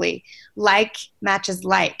energetically, like matches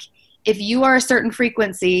like. If you are a certain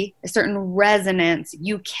frequency, a certain resonance,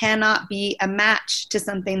 you cannot be a match to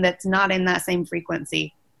something that's not in that same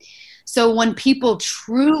frequency. So when people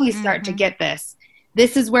truly start to get this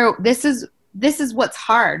is what's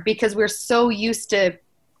hard, because we're so used to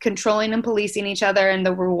controlling and policing each other and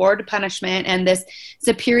the reward punishment and this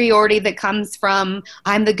superiority that comes from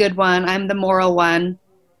I'm the good one, I'm the moral one.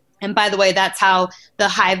 And by the way, that's how the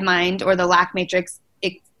hive mind or the lack matrix,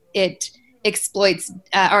 it exploits,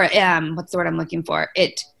 what's the word I'm looking for?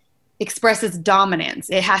 It expresses dominance.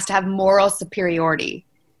 It has to have moral superiority.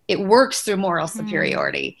 It works through moral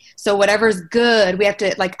superiority. So whatever's good, we have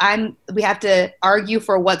to argue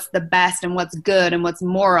for what's the best and what's good and what's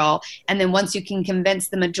moral. And then once you can convince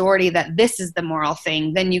the majority that this is the moral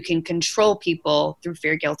thing, then you can control people through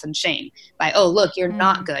fear, guilt, and shame by, oh, look, you're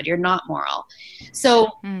not good. You're not moral. So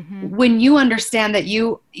when you understand that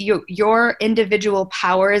your individual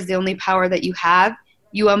power is the only power that you have,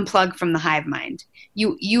 you unplug from the hive mind.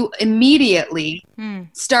 You immediately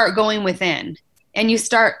start going within. And you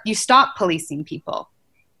stop policing people,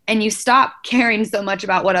 and you stop caring so much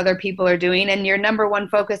about what other people are doing, and your number one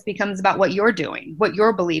focus becomes about what you're doing, what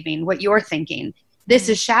you're believing, what you're thinking. This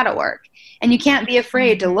is shadow work. And you can't be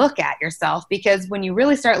afraid to look at yourself, because when you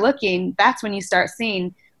really start looking, that's when you start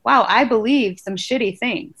seeing, wow, I believe some shitty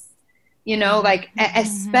things. You know, like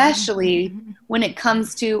especially when it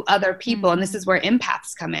comes to other people. And this is where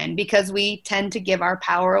empaths come in, because we tend to give our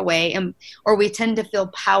power away, or we tend to feel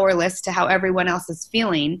powerless to how everyone else is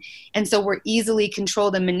feeling. And so we're easily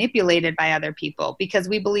controlled and manipulated by other people, because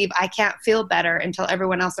we believe I can't feel better until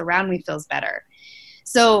everyone else around me feels better.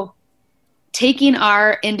 So taking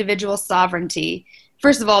our individual sovereignty,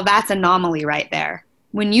 first of all, that's anomaly right there.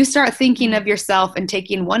 When you start thinking of yourself and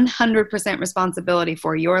taking 100% responsibility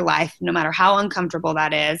for your life, no matter how uncomfortable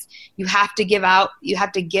that is, you have to give up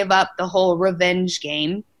the whole revenge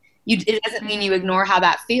game. It doesn't mean you ignore how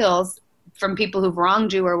that feels from people who've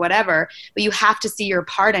wronged you or whatever, but you have to see your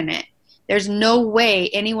part in it. There's no way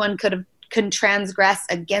anyone can transgress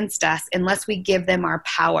against us unless we give them our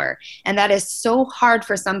power. And that is so hard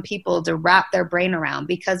for some people to wrap their brain around,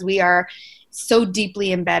 because we are so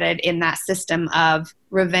deeply embedded in that system of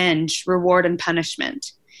revenge, reward, and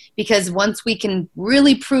punishment. Because once we can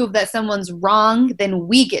really prove that someone's wrong, then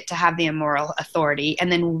we get to have the immoral authority,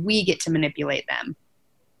 and then we get to manipulate them,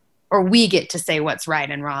 or we get to say what's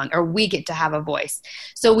right and wrong, or we get to have a voice.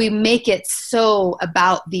 So we make it so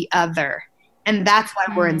about the other, and that's why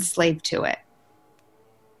we're enslaved to it.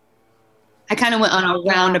 I kind of went on a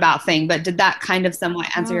roundabout thing, but did that kind of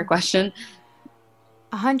somewhat answer your question?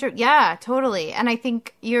 100. Yeah, totally. And I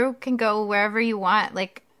think you can go wherever you want.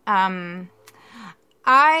 Like, we're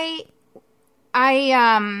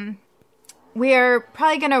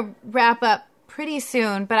probably going to wrap up pretty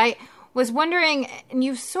soon, but I was wondering, and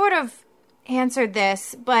you've sort of answered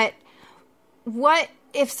this, but what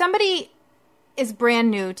if somebody is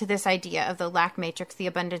brand new to this idea of the lack matrix, the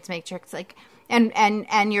abundance matrix, like,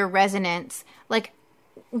 and your resonance, like,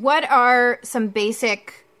 what are some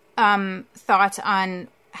basic thoughts on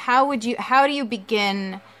how do you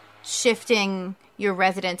begin shifting your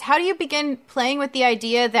resonance? How do you begin playing with the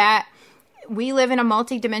idea that we live in a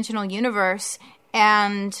multi-dimensional universe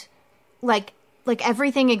and like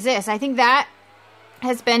everything exists? I think that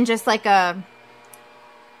has been just it's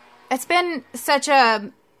been such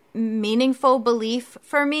a meaningful belief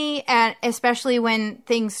for me, and especially when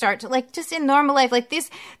things start to, like, just in normal life, like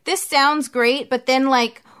this sounds great, but then,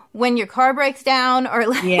 like, when your car breaks down, or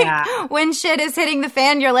like when shit is hitting the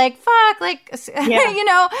fan, you're like, fuck, like, you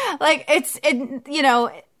know, like it's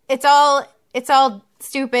all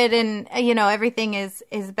stupid, and everything is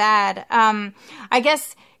bad. I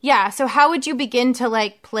guess, yeah. So how would you begin to,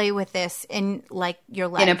 like, play with this in, like, your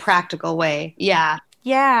life? In a practical way. Yeah.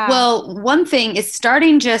 Yeah. Well, one thing is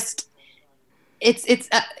starting this is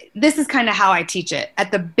kind of how I teach it.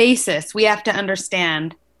 At the basis, we have to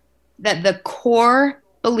understand that the core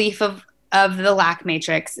belief of the lack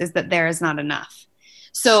matrix is that there is not enough.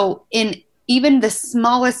 So in even the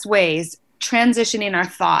smallest ways, transitioning our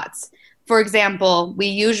thoughts. For example, we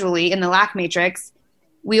usually, in the lack matrix,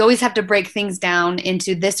 we always have to break things down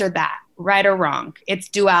into this or that, right or wrong. It's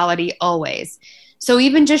duality always. So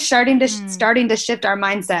even just starting to shift our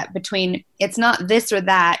mindset between, it's not this or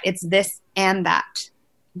that, it's this and that.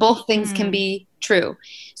 Both things can be true.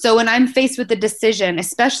 So when I'm faced with a decision,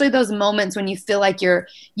 especially those moments when you feel like you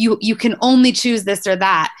can only choose this or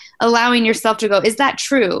that, allowing yourself to go, is that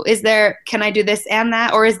true? Can I do this and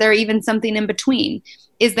that? Or is there even something in between?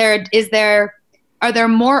 Are there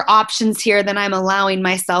more options here than I'm allowing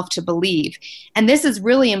myself to believe? And this is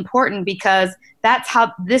really important, because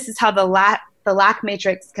this is how the lack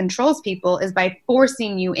matrix controls people, is by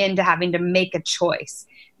forcing you into having to make a choice.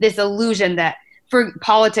 This illusion that, for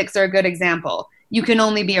politics are a good example, you can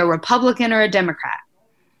only be a Republican or a Democrat,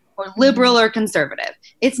 or liberal or conservative.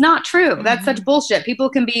 It's not true. That's such bullshit. People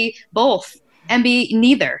can be both and be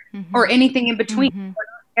neither, or anything in between, or not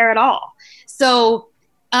care at all. So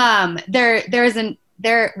we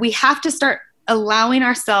have to start allowing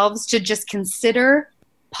ourselves to just consider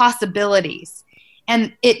possibilities.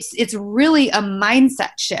 And it's really a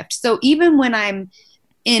mindset shift. So even when I'm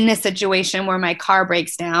in a situation where my car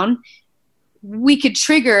breaks down, we could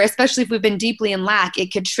trigger, especially if we've been deeply in lack,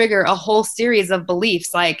 it could trigger a whole series of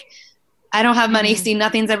beliefs like, I don't have money, see,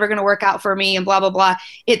 nothing's ever going to work out for me, and blah, blah, blah.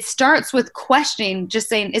 It starts with questioning, just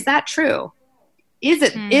saying, is that true? Is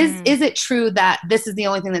it true that this is the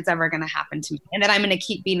only thing that's ever going to happen to me, and that I'm going to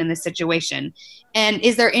keep being in this situation? And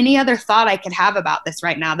is there any other thought I could have about this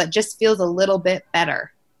right now that just feels a little bit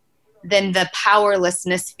better than the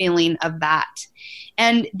powerlessness feeling of that?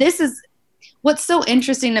 And this is what's so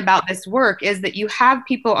interesting about this work is that you have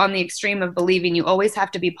people on the extreme of believing you always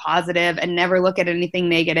have to be positive and never look at anything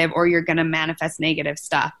negative or you're going to manifest negative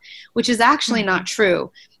stuff, which is actually not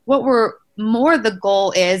true. What the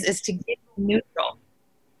goal is to get neutral.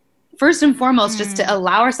 First and foremost, just to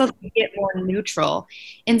allow ourselves to get more neutral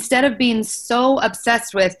instead of being so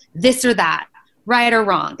obsessed with this or that, right or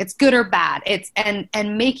wrong, it's good or bad,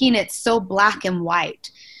 and making it so black and white.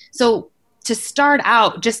 So to start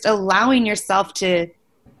out, just allowing yourself to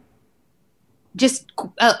just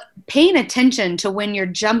paying attention to when you're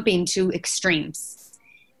jumping to extremes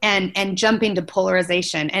and jumping to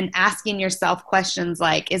polarization and asking yourself questions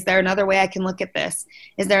like, is there another way I can look at this?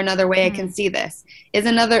 Is there another way I can see this? Is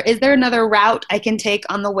there another route I can take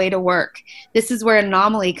on the way to work? This is where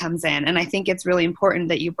anomaly comes in. And I think it's really important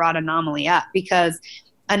that you brought anomaly up, because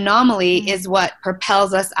anomaly is what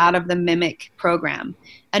propels us out of the mimic program.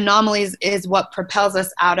 Anomalies is what propels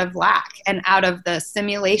us out of lack and out of the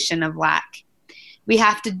simulation of lack. We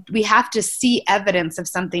have to see evidence of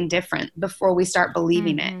something different before we start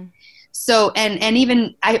believing it. So, and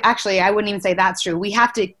even I wouldn't even say that's true. We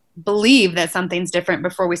have to believe that something's different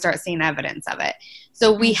before we start seeing evidence of it.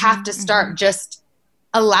 So we have to start just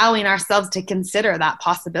allowing ourselves to consider that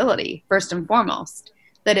possibility first and foremost,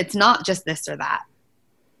 that it's not just this or that.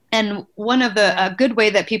 And one of a good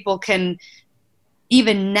way that people can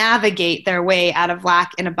even navigate their way out of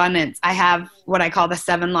lack and abundance, I have what I call the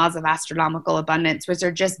 7 laws of astronomical abundance, which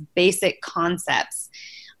are just basic concepts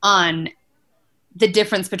on the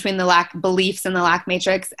difference between the lack beliefs in the lack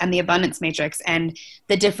matrix and the abundance matrix, and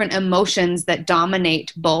the different emotions that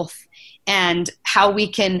dominate both, and how we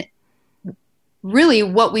can really,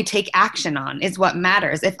 what we take action on is what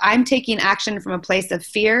matters. If I'm taking action from a place of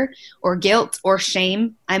fear or guilt or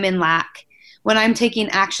shame, I'm in lack. When I'm taking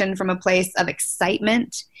action from a place of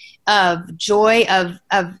excitement, of joy, of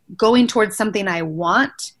going towards something I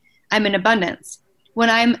want, I'm in abundance. When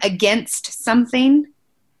I'm against something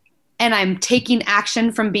and I'm taking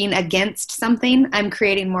action from being against something, I'm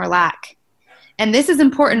creating more lack. And this is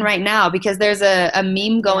important right now, because there's a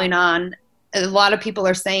meme going on. A lot of people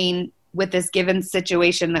are saying, with this given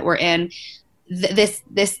situation that we're in,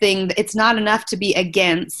 this thing, it's not enough to be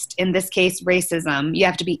against, in this case, racism. You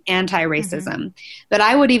have to be anti-racism. But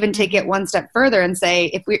I would even take it one step further and say,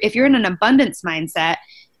 if you're in an abundance mindset,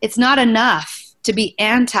 it's not enough to be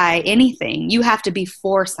anti anything. You have to be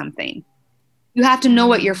for something. You have to know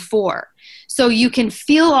what you're for. So you can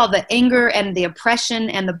feel all the anger and the oppression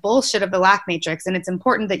and the bullshit of the lack matrix, and it's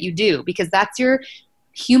important that you do, because that's your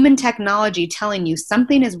human technology telling you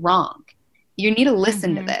something is wrong. You need to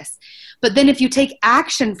listen to this. But then if you take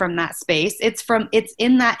action from that space, it's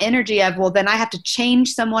in that energy of, well, then I have to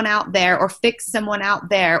change someone out there, or fix someone out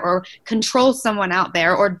there, or control someone out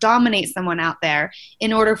there, or dominate someone out there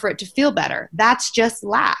in order for it to feel better. That's just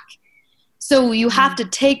lack. So you have to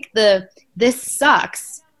take this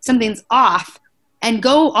sucks, something's off, and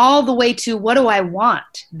go all the way to, what do I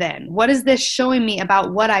want then? What is this showing me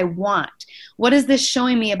about what I want? What is this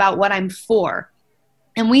showing me about what I'm for?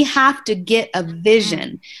 And we have to get a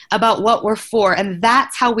vision about what we're for. And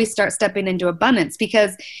that's how we start stepping into abundance,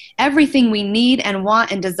 because everything we need and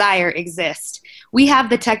want and desire exists. We have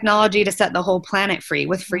the technology to set the whole planet free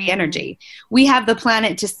with free energy. We have the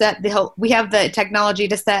planet to we have the technology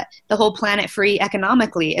to set the whole planet free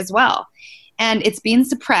economically as well. And it's being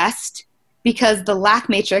suppressed because the lack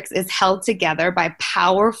matrix is held together by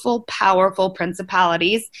powerful, powerful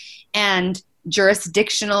principalities and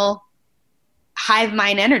jurisdictional hive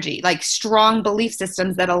mind energy, like strong belief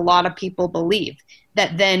systems that a lot of people believe,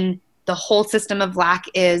 that then the whole system of lack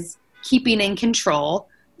is keeping in control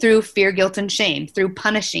through fear, guilt, and shame, through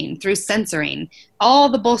punishing, through censoring, all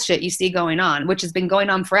the bullshit you see going on, which has been going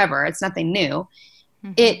on forever. It's nothing new.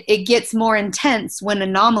 It gets more intense when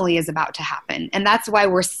anomaly is about to happen. And that's why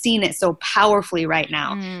we're seeing it so powerfully right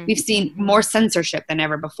now. We've seen more censorship than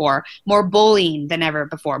ever before, more bullying than ever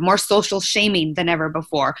before, more social shaming than ever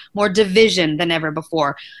before, more division than ever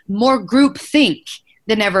before, more groupthink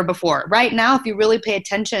than ever before. Right now, if you really pay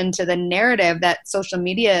attention to the narrative that social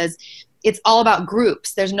media is, it's all about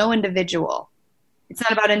groups. There's no individual. It's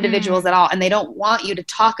not about individuals at all. And they don't want you to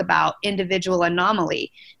talk about individual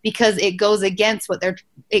anomaly, because it goes against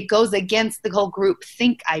it goes against the whole group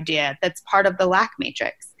think idea that's part of the lack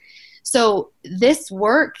matrix. So this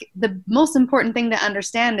work, the most important thing to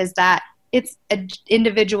understand is that it's an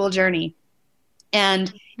individual journey.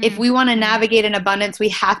 And if we want to navigate in abundance, we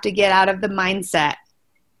have to get out of the mindset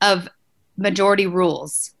of majority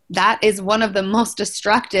rules. That is one of the most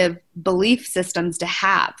destructive belief systems to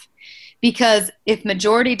have. Because if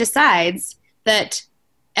majority decides that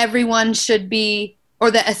everyone should be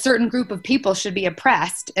or that a certain group of people should be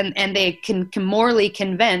oppressed, and they can morally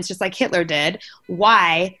convince, just like Hitler did,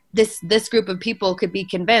 why this group of people could be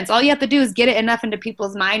convinced. All you have to do is get it enough into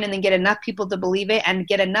people's mind, and then get enough people to believe it, and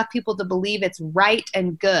get enough people to believe it's right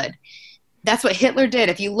and good. That's what Hitler did.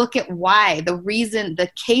 If you look at why, the reason, the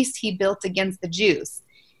case he built against the Jews,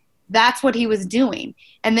 that's what he was doing.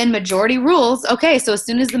 And then majority rules. Okay, so as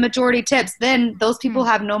soon as the majority tips, then those people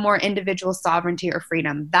have no more individual sovereignty or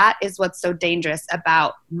freedom. That is what's so dangerous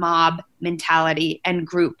about mob mentality and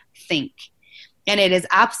group think. And it is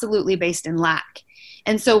absolutely based in lack.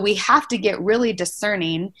 And so we have to get really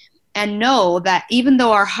discerning and know that even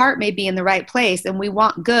though our heart may be in the right place, and we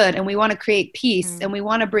want good, and we want to create peace, and we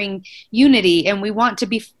want to bring unity, and we want to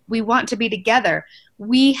be together,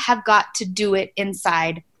 we have got to do it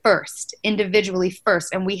inside first, individually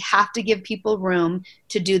first. And we have to give people room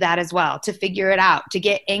to do that as well, to figure it out, to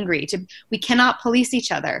get angry. We cannot police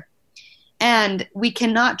each other. And we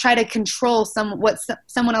cannot try to control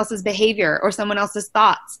someone else's behavior or someone else's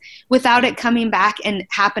thoughts without it coming back and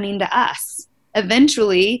happening to us.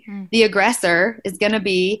 Eventually, the aggressor is going to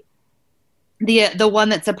be the one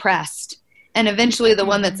that's oppressed. And eventually the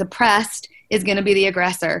one that's oppressed is going to be the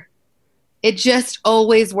aggressor. It just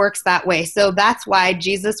always works that way. So that's why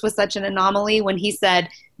Jesus was such an anomaly when he said,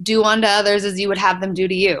 do unto others as you would have them do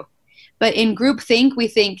to you. But in groupthink, we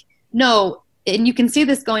think, no, and you can see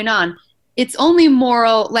this going on. It's only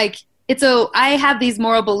moral, like, I have these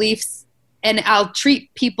moral beliefs, and I'll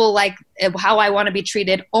treat people like how I want to be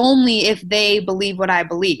treated only if they believe what I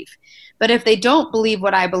believe. But if they don't believe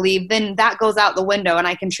what I believe, then that goes out the window, and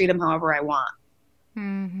I can treat them however I want.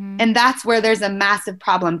 Mm-hmm. And that's where there's a massive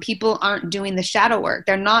problem. People aren't doing the shadow work.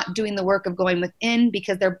 They're not doing the work of going within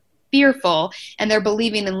because they're fearful, and they're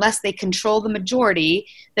believing unless they control the majority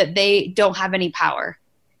that they don't have any power.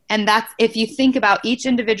 And that's, if you think about each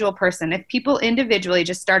individual person, if people individually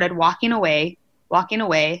just started walking away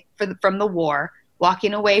from the war,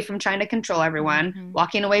 walking away from trying to control everyone,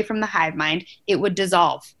 walking away from the hive mind, it would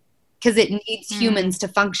dissolve, because it needs humans to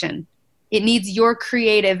function. It needs your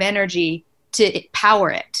creative energy to power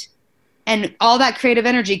it. And all that creative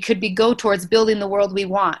energy could go towards building the world we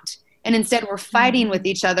want. And instead we're fighting with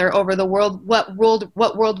each other over the world, what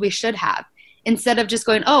world we should have, instead of just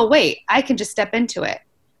going, oh, wait, I can just step into it.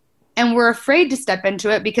 And we're afraid to step into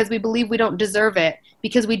it because we believe we don't deserve it,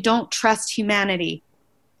 because we don't trust humanity.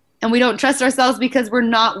 And we don't trust ourselves because we're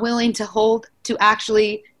not willing to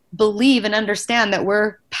actually believe and understand that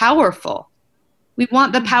we're powerful. We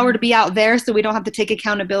want the power to be out there so we don't have to take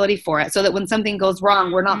accountability for it, so that when something goes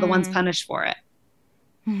wrong, we're not the ones punished for it.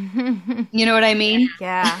 You know what I mean?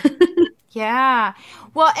 Yeah. Yeah.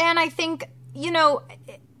 Well, and I think,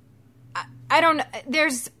 I don't,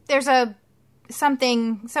 there's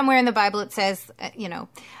something somewhere in the Bible, it says,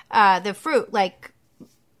 the fruit, like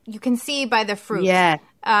you can see by the fruit. Yeah.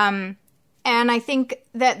 And I think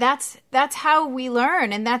that's how we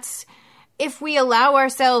learn. And that's, if we allow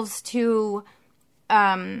ourselves to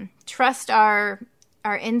trust our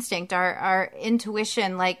instinct, our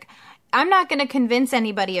intuition. Like, I'm not going to convince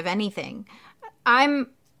anybody of anything. I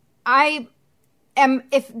am,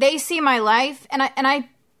 if they see my life, and I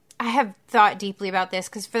have thought deeply about this,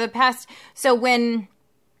 because for the past, so when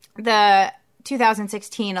the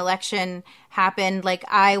 2016 election happened, like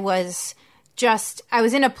I was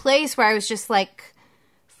in a place where I was just like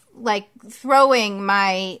throwing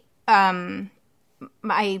my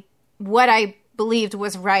what I believed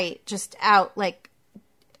was right just out, like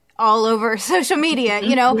all over social media,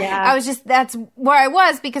 Yeah. I was just, that's where I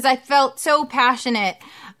was, because I felt so passionate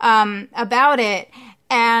about it.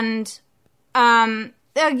 And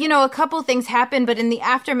a couple things happened, but in the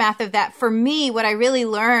aftermath of that, for me, what I really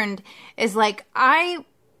learned is, like, I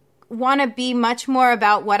want to be much more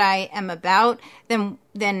about what I am about than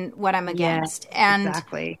what I'm against. Yeah, and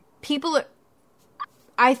exactly. People,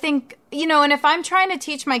 I think, and if I'm trying to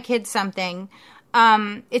teach my kids something,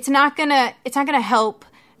 it's not gonna help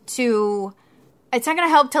to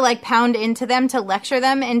like pound into them, to lecture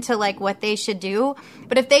them into like what they should do.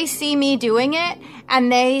 But if they see me doing it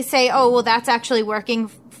and they say, oh, well, that's actually working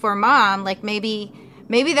for Mom, like maybe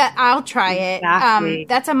that I'll try it. Exactly.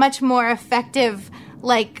 That's a much more effective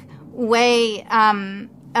like way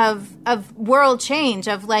of world change,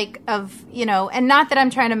 and not that I'm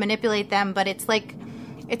trying to manipulate them, but it's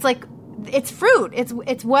fruit.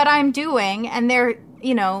 It's what I'm doing, and they're,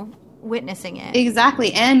 witnessing it.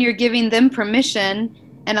 Exactly. And you're giving them permission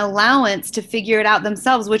and allowance to figure it out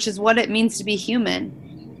themselves, which is what it means to be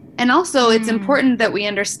human. And also, it's important that we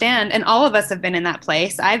understand, and all of us have been in that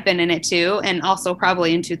place. I've been in it too, and also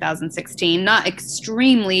probably in 2016. Not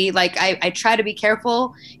extremely, like I try to be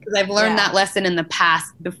careful because I've learned that lesson in the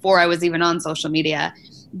past before I was even on social media.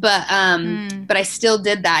 But I still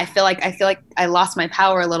did that. I feel like I lost my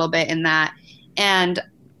power a little bit in that. And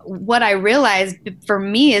what I realized for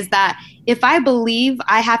me is that if I believe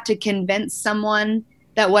I have to convince someone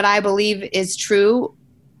that what I believe is true,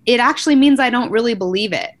 it actually means I don't really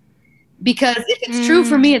believe it. Because if it's true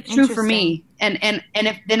for me, it's true for me. And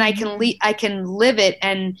if then I can live it,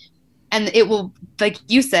 and it will, like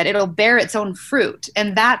you said, it'll bear its own fruit.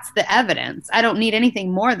 And that's the evidence. I don't need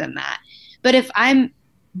anything more than that. But if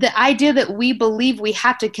the idea that we believe we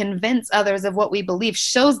have to convince others of what we believe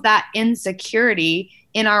shows that insecurity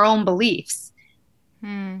in our own beliefs.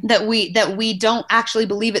 That we don't actually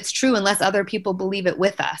believe it's true unless other people believe it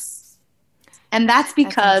with us. And that's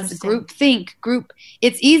because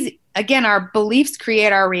it's easy. Again, our beliefs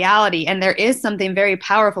create our reality, and there is something very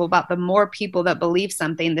powerful about the more people that believe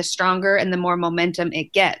something, the stronger and the more momentum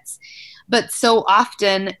it gets. But so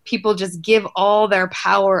often people just give all their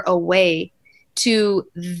power away to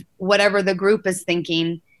whatever the group is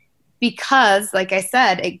thinking, because, like I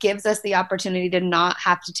said, it gives us the opportunity to not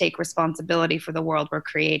have to take responsibility for the world we're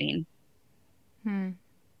creating.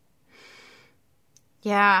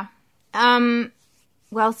 Yeah.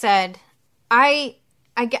 Well said.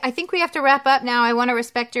 I think we have to wrap up now. I want to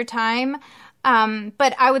respect your time.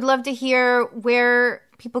 But I would love to hear where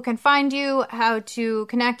people can find you, how to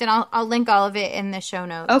connect, and I'll link all of it in the show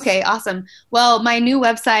notes. Okay, awesome. Well, my new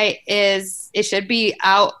website it should be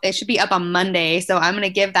up on Monday. So I'm going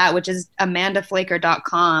to give that, which is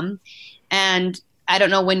amandaflaker.com. And I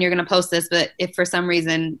don't know when you're going to post this, but if for some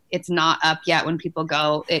reason it's not up yet when people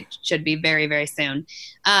go, it should be very, very soon.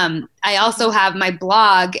 I also have my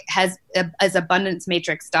blog is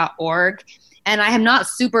abundancematrix.org. And I am not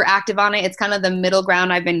super active on it. It's kind of the middle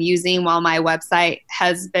ground I've been using while my website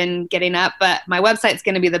has been getting up. But my website's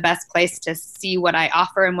going to be the best place to see what I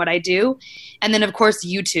offer and what I do. And then, of course,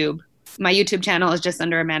 YouTube. My YouTube channel is just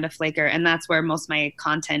under Amanda Flaker, and that's where most of my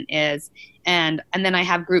content is. And then I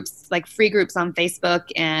have groups, like free groups on Facebook,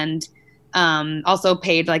 and also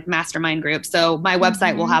paid like mastermind groups. So my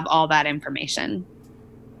website will have all that information.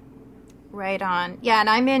 Right on. Yeah, and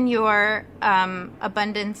I'm in your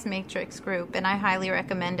Abundance Matrix group, and I highly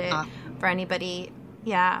recommend it for anybody.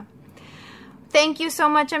 Yeah. Thank you so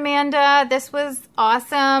much, Amanda. This was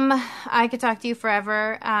awesome. I could talk to you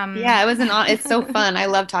forever. Yeah, it's so fun. I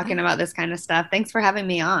love talking about this kind of stuff. Thanks for having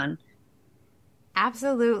me on.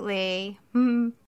 Absolutely.